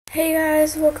Hey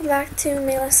guys, welcome back to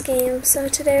Melis Game. So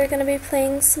today we're going to be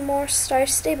playing some more Star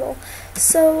Stable.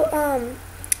 So,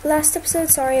 last episode,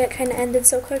 sorry it kind of ended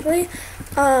so quickly.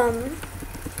 But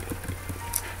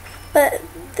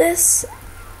this,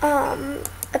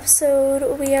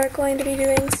 episode we are going to be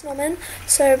doing Snowmen.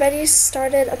 So I already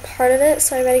started a part of it,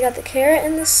 so I already got the carrot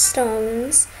and the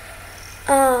stones.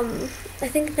 I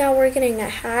think now we're getting a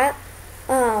hat,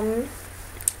 for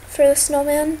the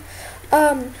snowman.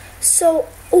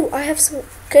 Oh, I have some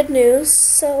good news.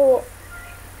 So,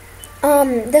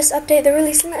 this update, they're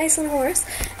releasing the Iceland horse,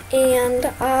 and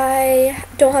I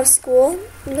don't have school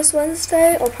this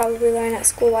Wednesday. I'll probably learn at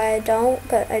school why I don't,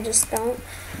 but I just don't.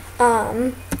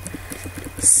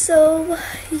 So,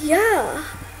 yeah,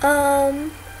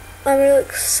 I'm really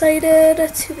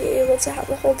excited to be able to have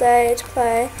the whole day to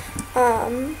play,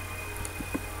 and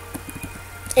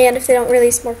if they don't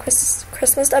release more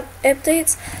Christmas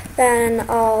updates, then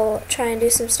I'll try and do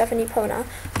some stuff in Epona.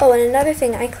 Oh, and another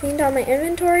thing, I cleaned out my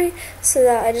inventory so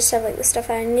that I just have like the stuff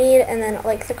I need and then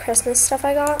like the Christmas stuff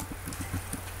I got.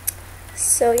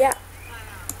 So yeah.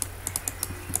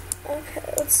 Okay,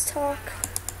 let's talk.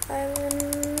 I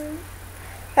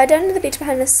down to the beach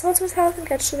behind Miss Saltsworth's house and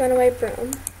catch the runaway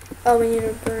broom. Oh, we need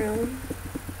a broom.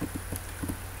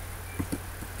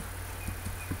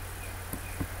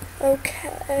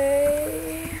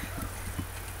 Okay.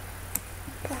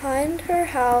 Behind her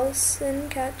house and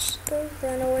catch the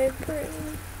runaway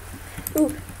broom.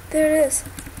 Ooh, there it is.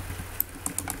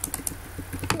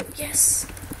 Ooh, yes.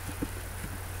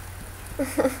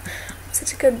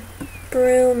 Such a good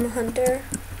broom hunter.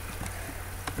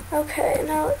 Okay,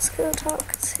 now let's go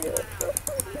talk to...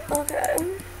 Okay.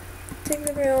 Take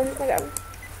the broom. Okay.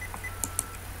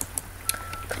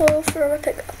 Call for a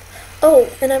pickup. Oh,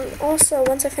 and I'm also,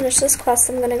 once I finish this quest,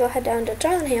 I'm going to go head down to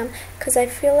Jarlingham, because I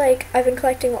feel like I've been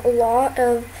collecting a lot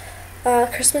of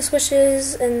Christmas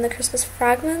wishes and the Christmas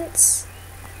fragments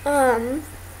that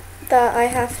I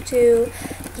have to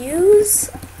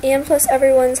use, and plus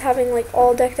everyone's having like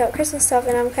all decked out Christmas stuff,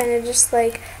 and I'm kind of just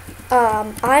like,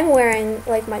 I'm wearing,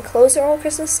 like, my clothes are all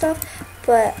Christmas stuff,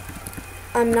 but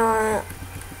I'm not,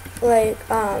 like,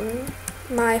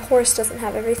 my horse doesn't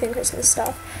have everything Christmas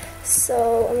stuff.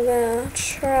 So I'm gonna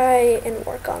try and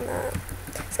work on that.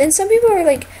 And some people are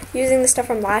like using the stuff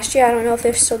from last year. I don't know if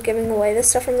they're still giving away the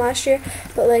stuff from last year,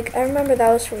 but like I remember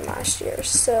that was from last year,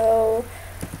 so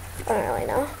I don't really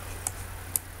know.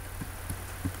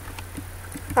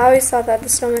 I always thought that the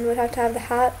snowman would have to have the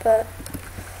hat, but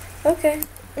okay.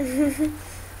 Okay,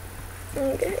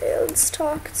 let's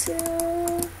talk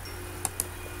to...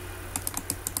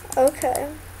 Okay.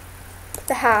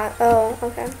 The hat. Oh,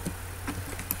 okay.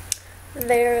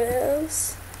 There it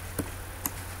is.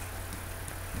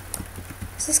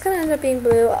 Is this gonna end up being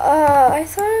blue? I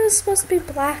thought it was supposed to be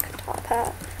black top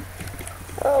hat.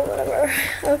 Oh, whatever.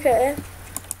 Okay.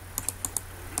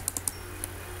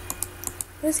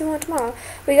 What does he want tomorrow?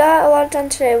 We got a lot done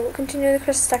today. We'll continue the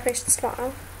Christmas decorations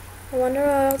tomorrow. I wonder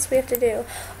what else we have to do.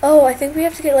 Oh, I think we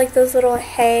have to get like those little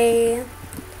hay,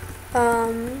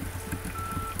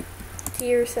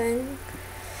 deer thing.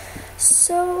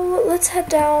 So, let's head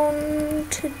down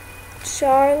to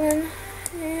Jarlingham.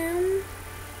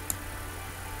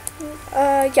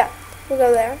 Yeah, we'll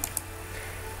go there.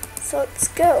 So, let's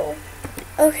go.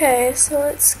 Okay, so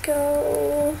let's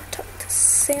go talk to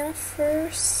Santa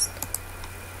first.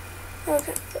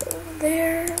 Okay, go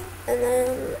there, and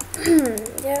then,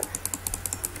 yep.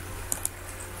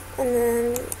 And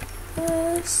then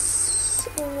this,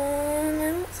 and then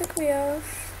I don't think we have...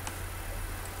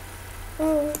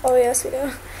 Oh yes we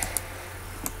do.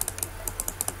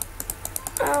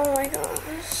 Oh my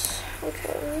gosh.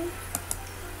 Okay.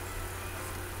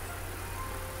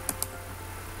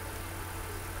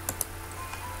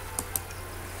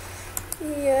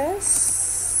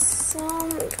 Yes. Oh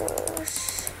my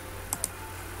gosh.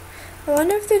 I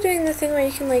wonder if they're doing the thing where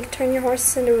you can like turn your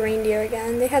horses into reindeer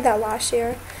again. They had that last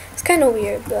year. It's kind of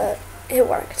weird, but it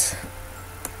worked.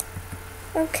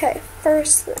 Okay,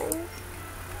 first thing.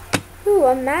 Ooh,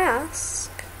 a mask.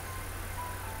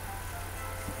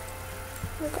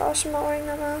 Oh gosh, I'm not wearing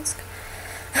that mask.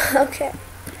 Okay,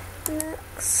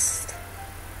 next.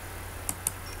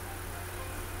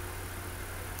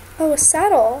 Oh, a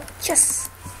saddle. Yes!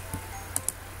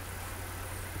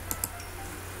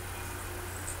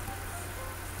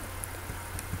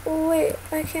 Wait,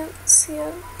 I can't see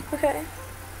it. Okay.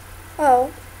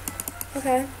 Oh.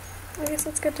 Okay. I guess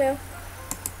that's good too.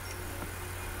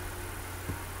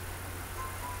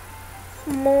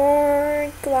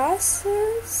 More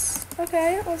glasses?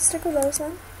 Okay, I'll stick with those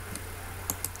then.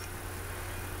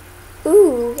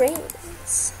 Ooh,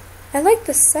 reins. I like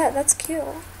the set, that's cute.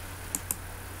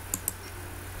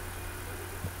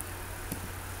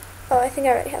 Oh, I think I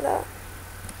already have that.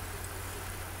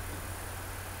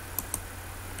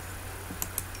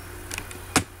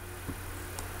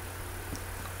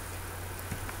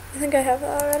 I think I have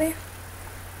that already.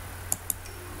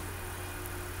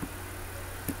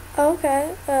 Oh,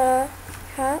 okay.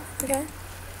 Hat. Okay.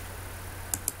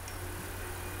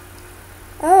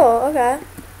 Oh, okay.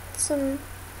 Some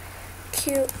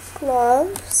cute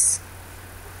gloves.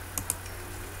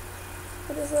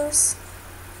 What is this?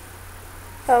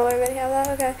 Oh, I already have that?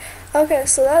 Okay. Okay,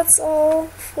 so that's all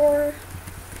for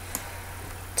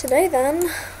today then.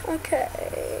 Okay,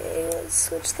 let's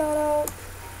switch that out.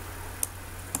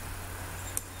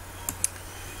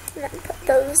 And then put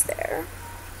those there.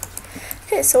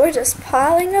 Okay, so we're just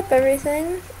piling up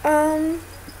everything.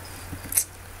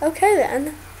 Okay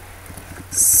then.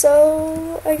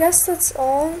 So, I guess that's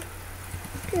all.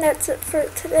 And that's it for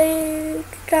today,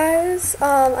 guys.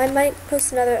 I might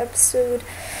post another episode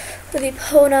with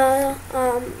Epona,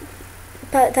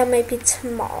 but that might be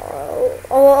tomorrow.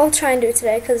 Oh, well, I'll try and do it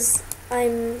today, because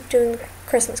I'm doing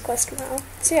Christmas quest tomorrow.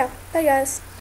 So yeah, bye guys.